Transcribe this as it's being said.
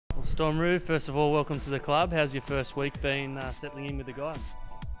Well, Storm Roux, first of all, welcome to the club. How's your first week been settling in with the guys?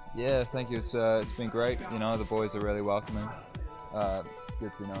 Yeah, thank you. It's been great. You know, the boys are really welcoming. It's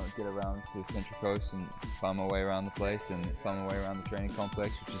good to get around to the Central Coast and find my way around the place and find my way around the training complex,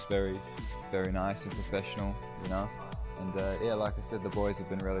 which is very nice and professional. You know, and yeah, like I said, the boys have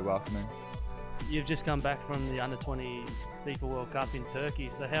been really welcoming. You've just come back from the Under-20 FIFA World Cup in Turkey,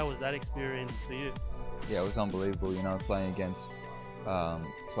 so how was that experience for you? Yeah, it was unbelievable. You know, playing against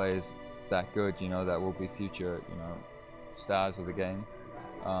players that good. You know, that will be future stars of the game.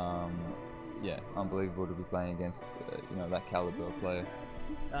 Yeah, unbelievable to be playing against that caliber of player.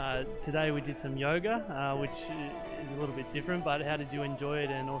 Today we did some yoga, which is a little bit different, but how did you enjoy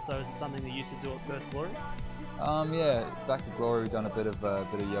it, and also is it something that you used to do at Perth Glory? Yeah, back at Glory we've done a bit of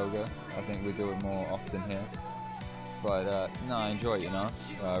yoga. I think we do it more often here. But no, I enjoy it,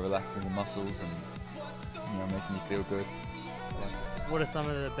 relaxing the muscles and making you feel good. What are some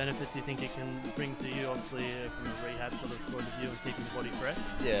of the benefits you think it can bring to you, obviously from a rehab sort of point of view and keeping the body fresh?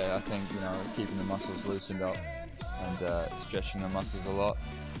 Yeah, I think keeping the muscles loosened up and stretching the muscles a lot,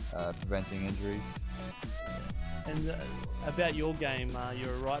 preventing injuries. And about your game,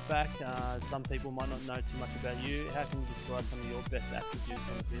 you're a right back. Some people might not know too much about you. How can you describe some of your best attributes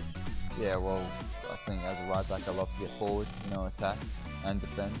on the pitch? Yeah, well, I think as a right back I love to get forward, attack and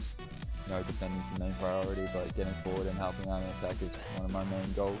defend. Defending's the main priority, but getting forward and helping out in attack is one of my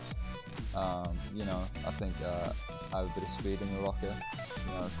main goals. I think I have a bit of speed in the locker,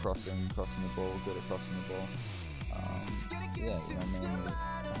 crossing the ball, good at crossing the ball. Mainly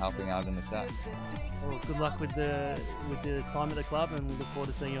helping out in attack. Well, good luck with the time at the club, and we look forward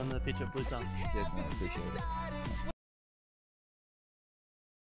to seeing you on the pitch at Blue Tongue. Cheers, man, appreciate it.